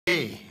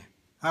Hey,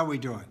 how we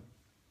doing?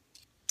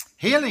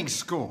 Healing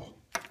School.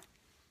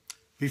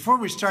 Before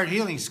we start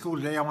Healing School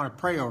today, I want to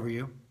pray over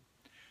you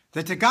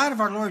that the God of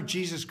our Lord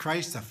Jesus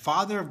Christ, the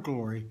Father of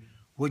glory,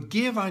 would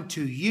give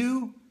unto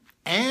you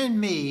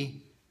and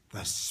me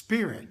the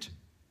spirit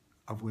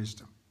of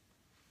wisdom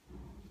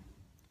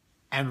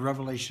and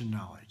revelation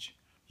knowledge.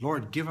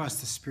 Lord, give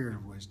us the spirit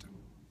of wisdom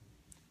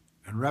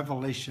and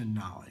revelation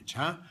knowledge,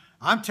 huh?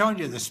 I'm telling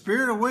you, the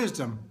spirit of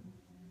wisdom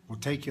will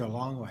take you a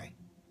long way.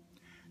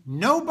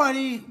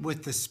 Nobody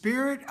with the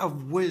spirit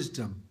of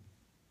wisdom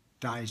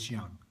dies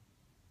young.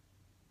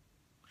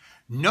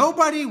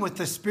 Nobody with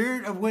the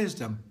spirit of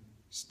wisdom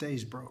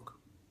stays broke.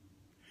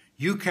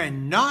 You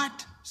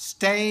cannot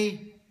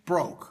stay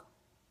broke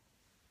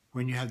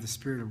when you have the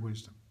spirit of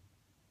wisdom.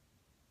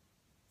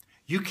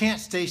 You can't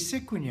stay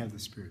sick when you have the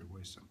spirit of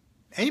wisdom.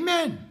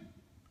 Amen.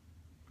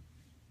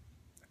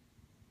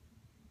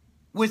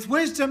 With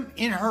wisdom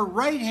in her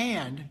right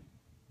hand,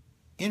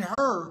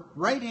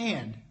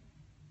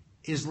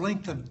 is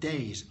length of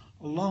days,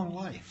 a long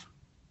life.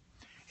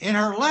 In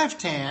her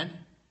left hand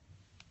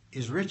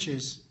is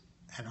riches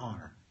and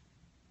honor.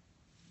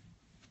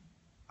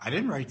 I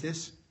didn't write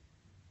this.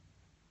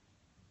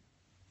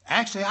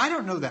 Actually, I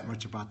don't know that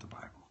much about the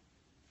Bible.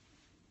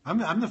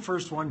 I'm the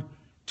first one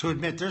to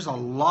admit there's a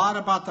lot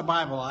about the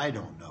Bible I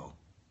don't know.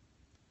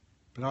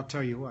 But I'll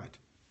tell you what.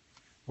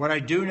 What I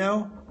do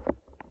know,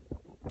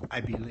 I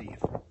believe.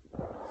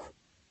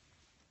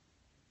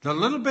 The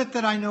little bit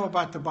that I know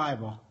about the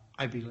Bible,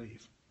 I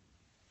believe.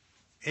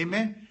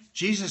 Amen.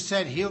 Jesus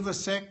said, heal the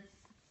sick.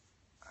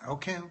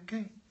 Okay.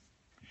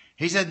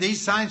 He said, these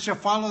signs shall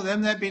follow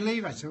them that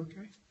believe. I said,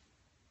 okay.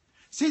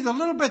 See, the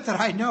little bit that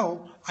I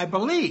know, I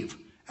believe.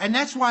 And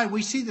that's why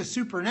we see the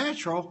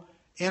supernatural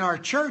in our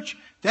church.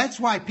 That's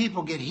why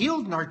people get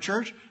healed in our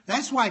church.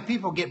 That's why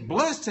people get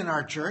blessed in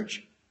our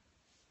church.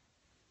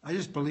 I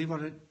just believe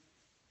what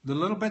the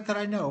little bit that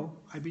I know,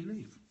 I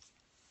believe.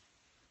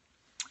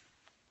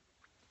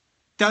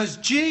 Does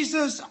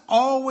Jesus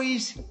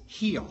always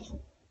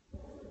heal?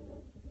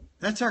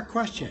 That's our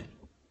question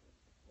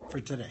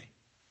for today.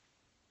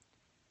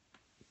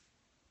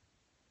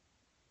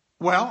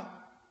 Well,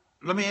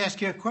 let me ask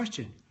you a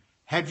question.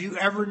 Have you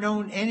ever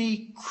known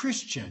any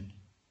Christian,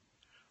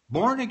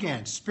 born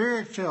again,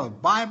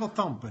 spirit-filled,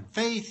 Bible-thumping,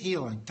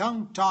 faith-healing,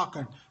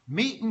 tongue-talking,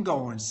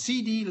 meeting-going,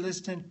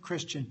 CD-listening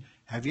Christian,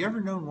 have you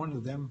ever known one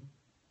of them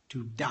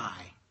to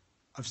die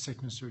of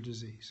sickness or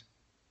disease?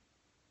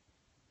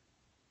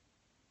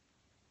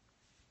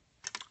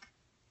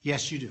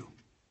 Yes, you do.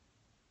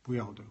 We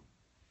all do.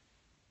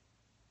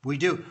 We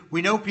do.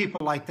 We know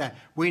people like that.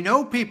 We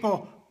know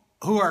people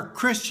who are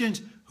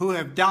Christians who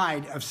have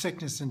died of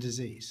sickness and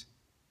disease.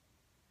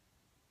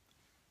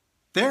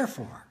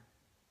 Therefore,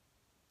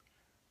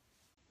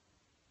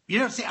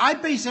 see, I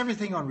base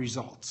everything on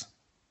results.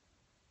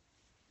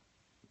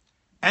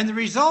 And the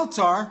results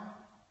are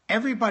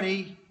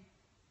everybody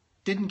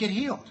didn't get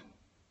healed.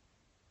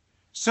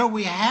 So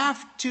we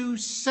have to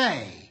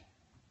say,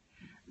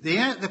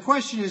 the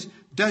question is,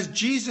 does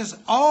Jesus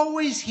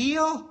always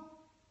heal?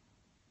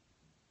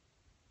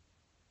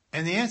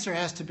 And the answer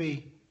has to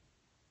be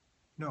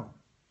no.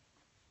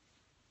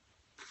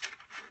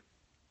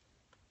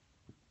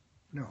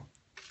 No.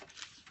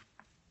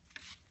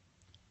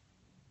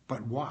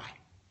 But why?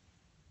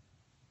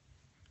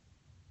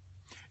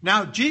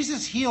 Now,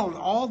 Jesus healed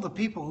all the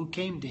people who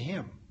came to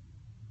him.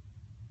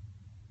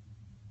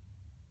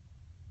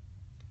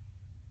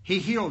 He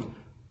healed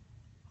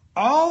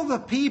all the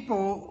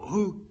people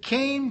who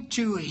came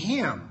to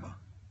him.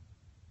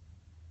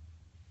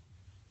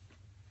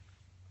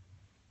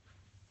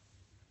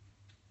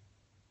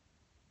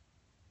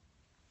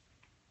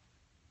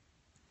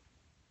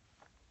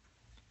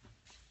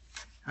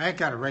 I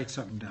got to write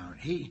something down.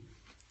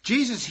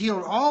 Jesus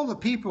healed all the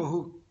people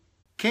who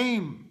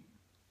came.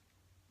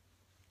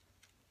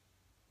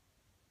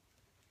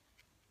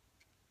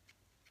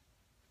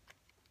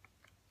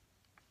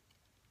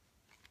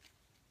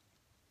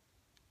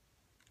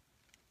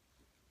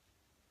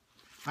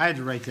 I had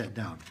to write that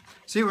down.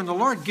 See, when the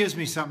Lord gives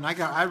me something,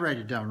 I write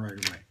it down right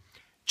away.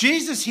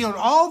 Jesus healed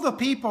all the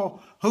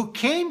people who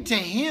came to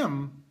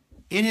him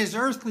in his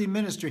earthly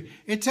ministry.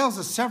 It tells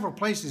us several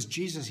places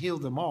Jesus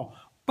healed them all.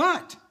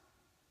 But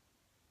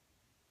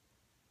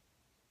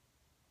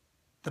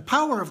the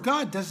power of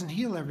God doesn't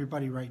heal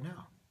everybody right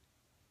now.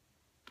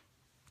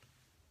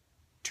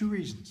 2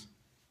 reasons.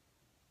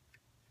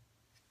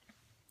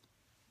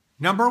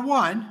 Number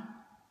one,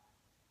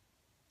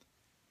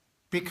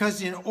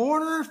 because in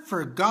order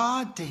for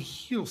God to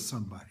heal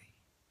somebody,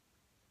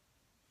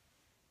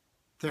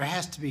 there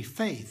has to be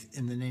faith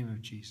in the name of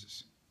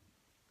Jesus.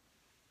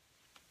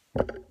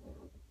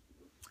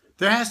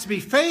 There has to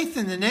be faith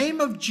in the name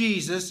of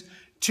Jesus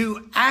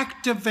to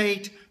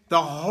activate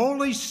the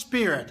Holy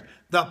Spirit,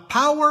 the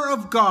power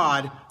of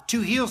God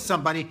to heal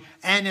somebody.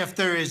 And if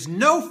there is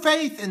no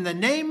faith in the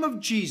name of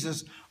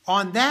Jesus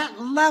on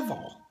that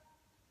level,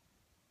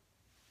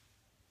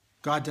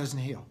 God doesn't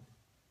heal.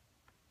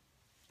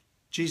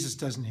 Jesus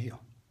doesn't heal.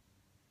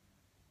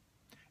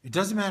 It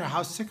doesn't matter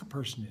how sick a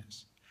person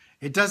is.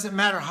 It doesn't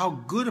matter how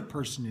good a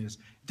person is.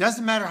 It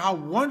doesn't matter how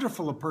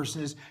wonderful a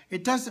person is.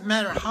 It doesn't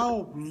matter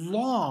how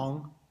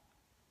long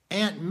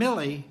Aunt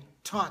Millie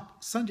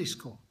taught Sunday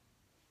school.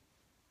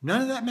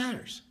 None of that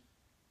matters.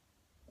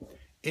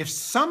 If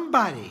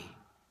somebody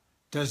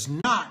does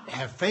not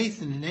have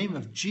faith in the name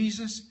of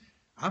Jesus,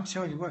 I'm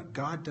telling you what,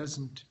 God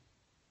doesn't,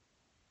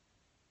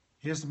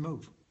 He doesn't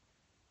move.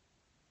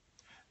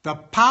 The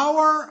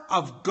power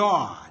of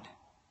God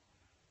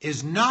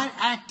is not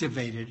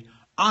activated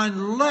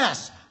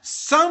unless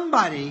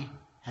somebody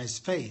has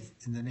faith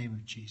in the name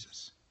of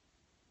Jesus.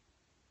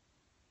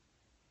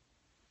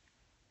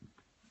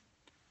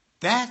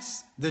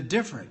 That's the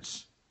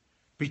difference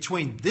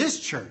between this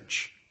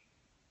church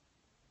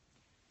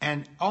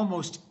and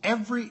almost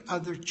every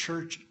other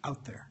church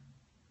out there.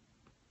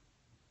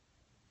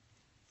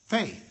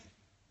 Faith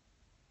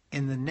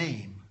in the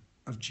name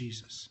of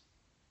Jesus.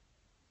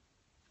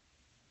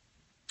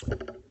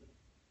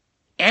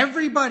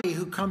 Everybody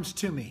who comes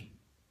to me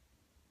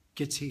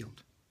gets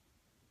healed.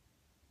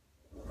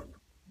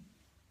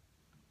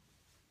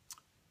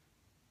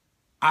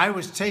 I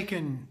was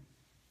taken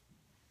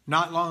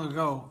not long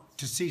ago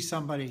to see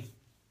somebody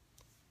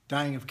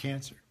dying of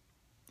cancer.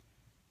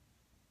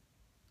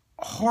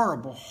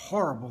 Horrible,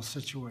 horrible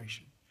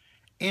situation.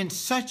 In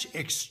such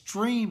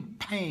extreme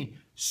pain,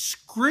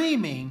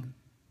 screaming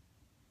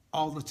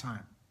all the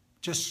time.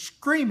 Just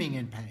screaming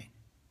in pain.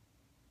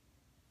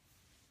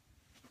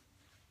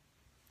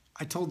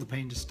 I told the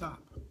pain to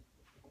stop.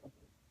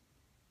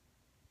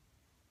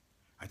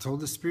 I told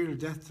the spirit of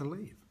death to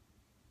leave.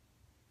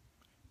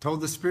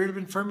 Told the spirit of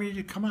infirmity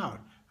to come out.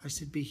 I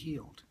said, be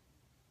healed.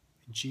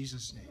 In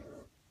Jesus' name.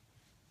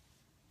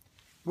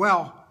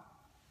 Well,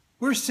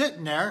 we're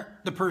sitting there,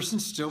 the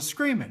person's still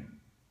screaming.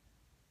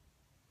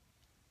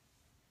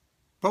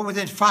 But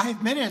within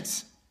 5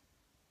 minutes,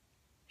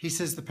 he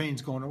says the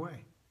pain's going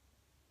away.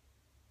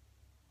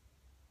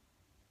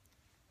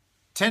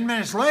 10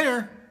 minutes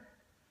later,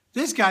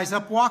 this guy's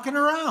up walking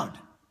around.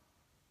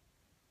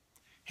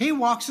 He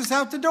walks us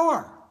out the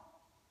door.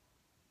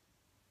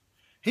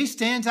 He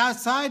stands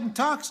outside and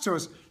talks to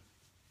us.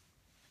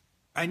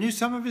 I knew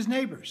some of his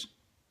neighbors.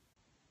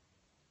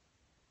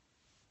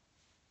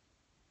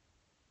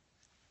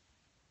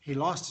 He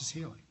lost his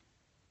healing.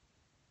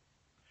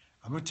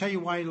 I'm going to tell you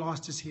why he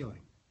lost his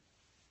healing.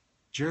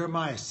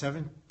 Jeremiah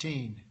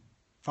 17:5.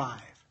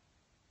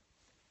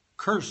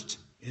 Cursed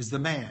is the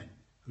man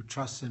who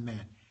trusts in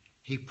man.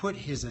 He put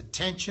his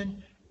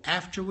attention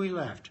after we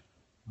left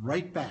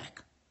right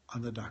back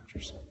on the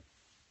doctors.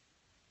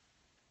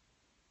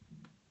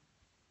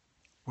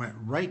 Went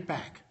right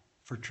back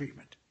for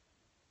treatment.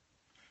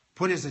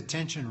 Put his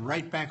attention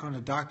right back on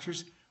the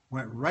doctors,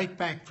 went right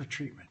back for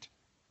treatment.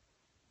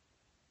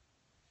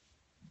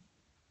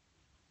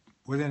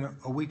 Within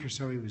a week or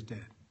so, he was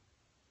dead.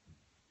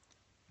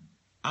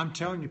 I'm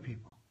telling you,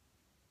 people,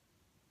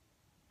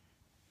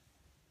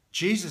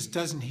 Jesus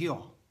doesn't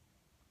heal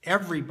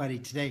everybody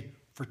today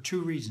for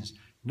two reasons.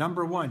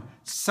 Number one,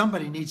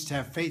 somebody needs to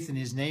have faith in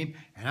his name.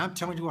 And I'm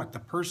telling you what, the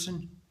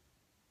person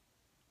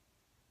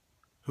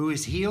who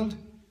is healed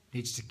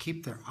needs to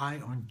keep their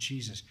eye on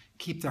Jesus,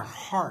 keep their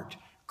heart.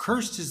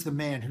 Cursed is the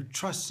man who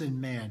trusts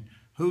in man,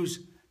 whose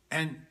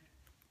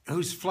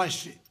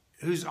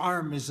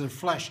arm is of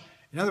flesh.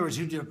 In other words,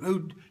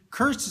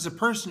 cursed is a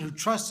person who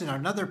trusts in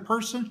another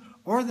person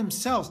or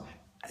themselves.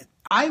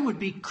 I would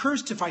be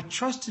cursed if I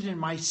trusted in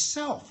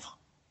myself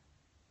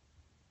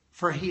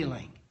for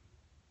healing.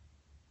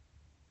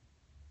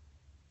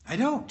 I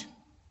don't.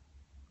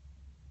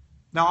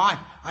 Now,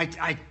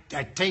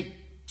 I take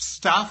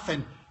stuff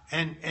and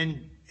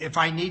if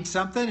I need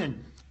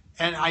something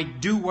and I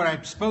do what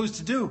I'm supposed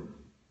to do,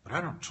 but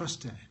I don't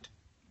trust in it.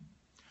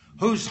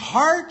 Whose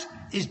heart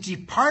is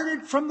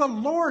departed from the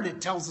Lord, it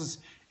tells us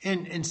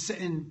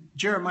in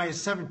Jeremiah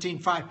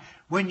 17:5.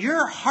 When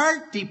your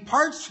heart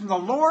departs from the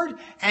Lord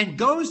and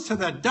goes to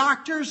the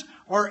doctors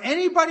or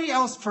anybody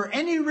else for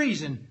any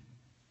reason,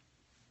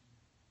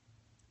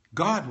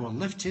 God will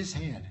lift his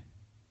hand.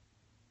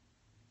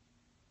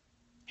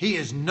 He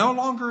is no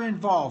longer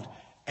involved,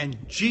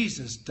 and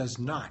Jesus does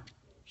not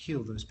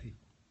heal those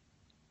people.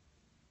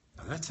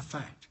 Now, that's a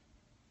fact.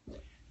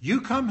 You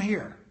come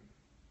here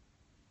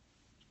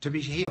to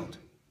be healed.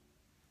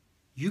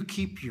 You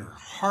keep your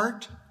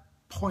heart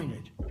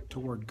pointed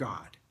toward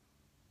God.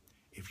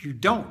 If you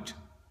don't,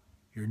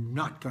 you're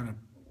not going to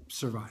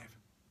survive.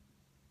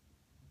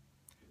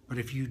 But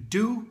if you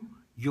do,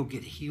 you'll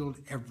get healed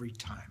every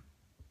time.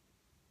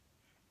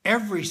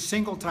 Every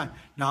single time.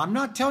 Now, I'm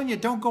not telling you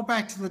don't go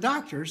back to the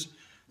doctors.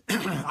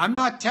 I'm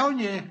not telling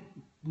you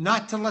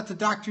not to let the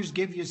doctors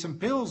give you some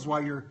pills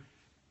while you're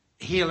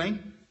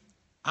healing.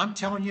 I'm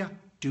telling you,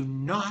 do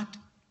not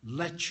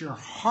let your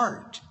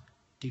heart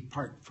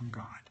depart from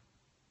God.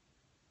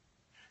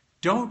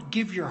 Don't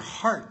give your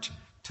heart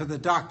to the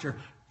doctor.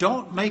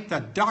 Don't make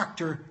the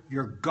doctor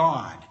your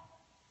God.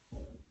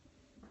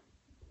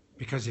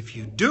 Because if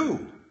you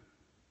do,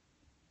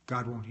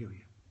 God won't heal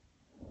you.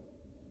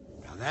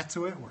 Now that's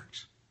the way it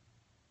works.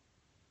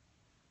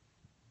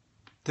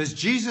 Does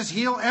Jesus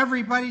heal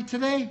everybody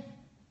today?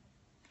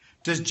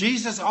 Does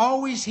Jesus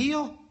always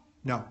heal?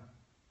 No.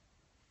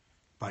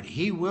 But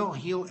he will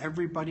heal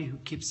everybody who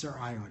keeps their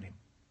eye on him.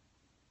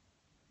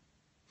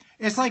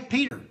 It's like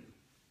Peter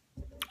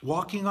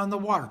walking on the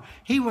water.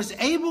 He was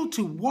able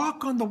to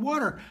walk on the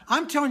water.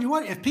 I'm telling you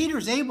what, if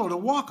Peter's able to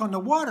walk on the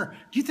water,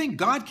 do you think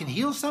God can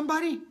heal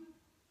somebody?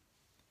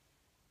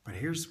 But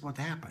here's what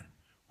happened.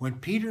 When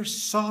Peter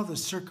saw the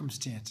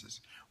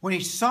circumstances, when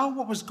he saw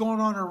what was going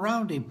on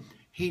around him,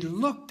 he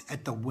looked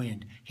at the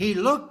wind. He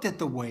looked at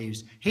the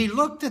waves. He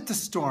looked at the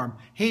storm.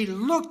 He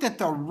looked at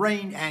the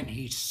rain, and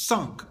he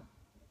sunk.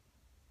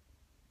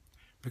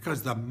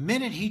 Because the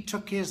minute he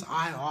took his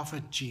eye off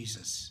of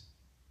Jesus,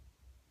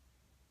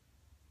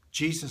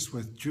 Jesus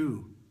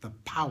withdrew the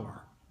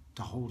power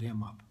to hold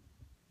him up.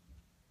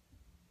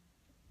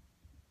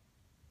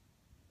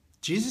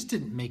 Jesus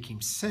didn't make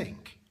him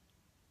sink.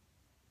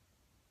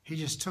 He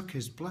just took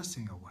his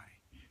blessing away.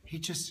 He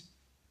just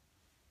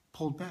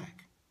pulled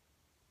back.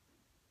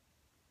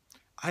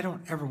 I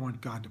don't ever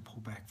want God to pull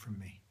back from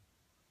me.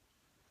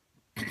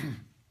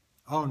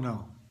 Oh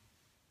no.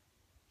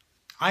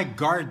 I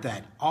guard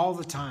that all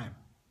the time.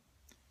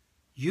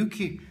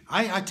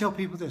 I tell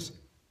people this.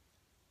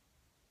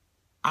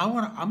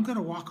 I'm going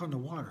to walk on the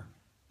water,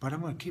 but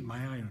I'm going to keep my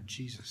eye on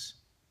Jesus.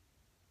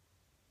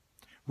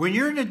 When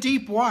you're in the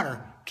deep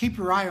water, keep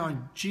your eye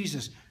on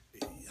Jesus.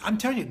 I'm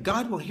telling you,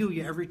 God will heal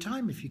you every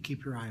time if you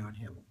keep your eye on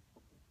him.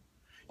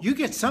 You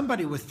get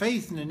somebody with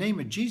faith in the name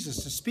of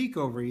Jesus to speak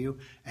over you,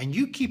 and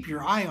you keep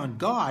your eye on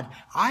God,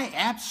 I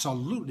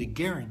absolutely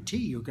guarantee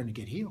you're going to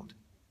get healed.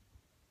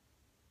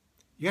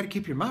 You got to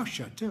keep your mouth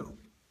shut too.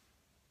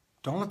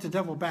 Don't let the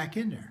devil back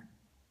in there.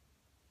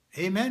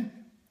 Amen?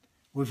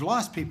 We've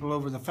lost people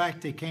over the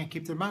fact they can't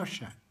keep their mouth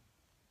shut.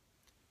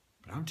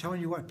 But I'm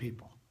telling you what,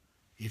 people,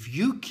 if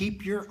you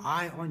keep your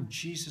eye on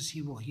Jesus,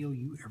 he will heal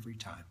you every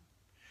time.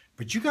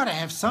 But you got to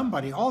have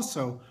somebody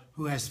also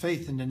who has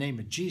faith in the name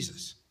of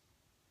Jesus.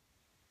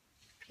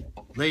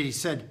 Lady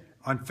said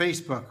on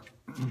Facebook,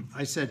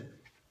 I said,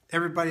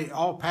 everybody,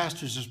 all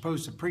pastors are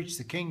supposed to preach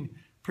the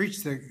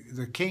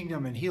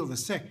kingdom and heal the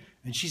sick.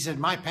 And she said,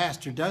 my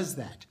pastor does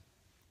that.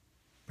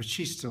 But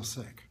she's still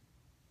sick.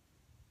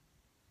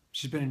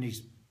 She's been in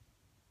these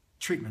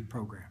treatment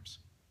programs.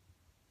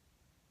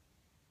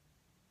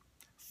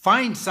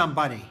 Find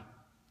somebody,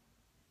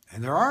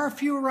 and there are a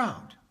few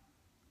around,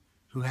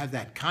 who have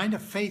that kind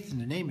of faith in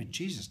the name of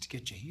Jesus to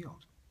get you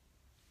healed.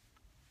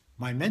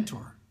 My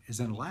mentor is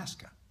in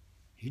Alaska.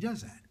 He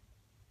does that.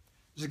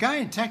 There's a guy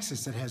in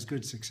Texas that has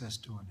good success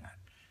doing that.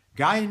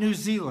 Guy in New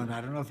Zealand,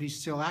 I don't know if he's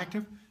still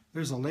active.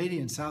 There's a lady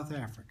in South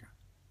Africa.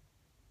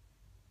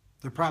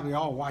 They're probably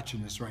all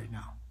watching this right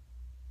now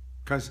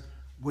because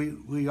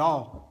we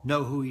all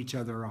know who each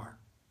other are.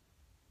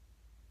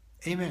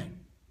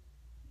 Amen.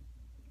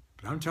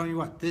 But I'm telling you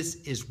what, this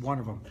is one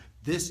of them.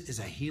 This is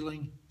a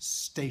healing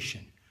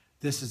station.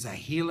 This is a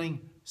healing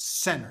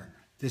center.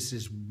 This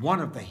is one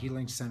of the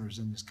healing centers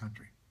in this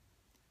country.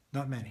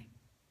 Not many.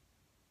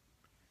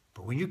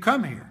 But when you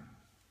come here,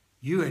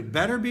 you had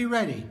better be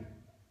ready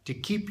to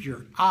keep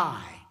your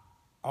eye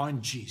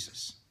on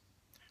Jesus.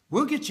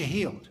 We'll get you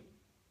healed,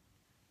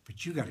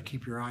 but you got to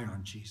keep your eye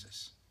on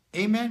Jesus.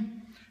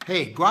 Amen?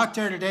 Hey, go out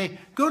there today.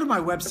 Go to my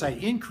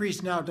website,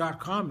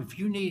 increasenow.com, if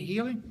you need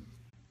healing.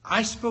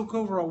 I spoke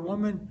over a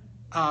woman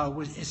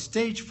with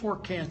stage 4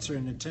 cancer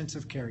in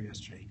intensive care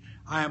yesterday.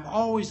 I am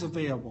always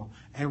available,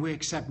 and we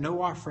accept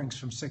no offerings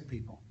from sick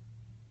people.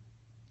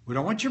 We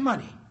don't want your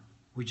money.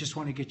 We just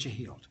want to get you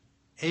healed.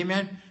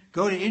 Amen.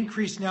 Go to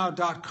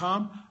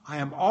increasenow.com. I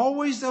am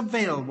always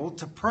available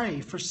to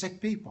pray for sick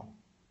people.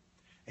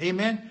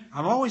 Amen.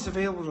 I'm always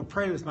available to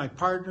pray with my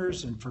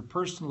partners and for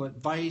personal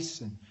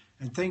advice and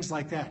things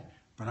like that.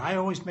 But I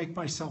always make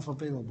myself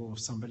available if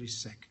somebody's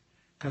sick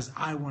because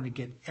I want to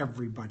get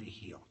everybody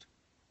healed.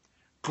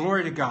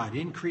 Glory to God.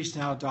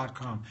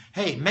 Increasenow.com.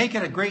 Hey, make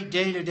it a great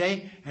day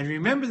today. And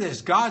remember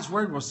this, God's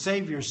word will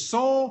save your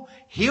soul,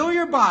 heal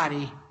your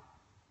body,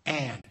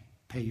 and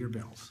pay your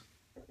bills.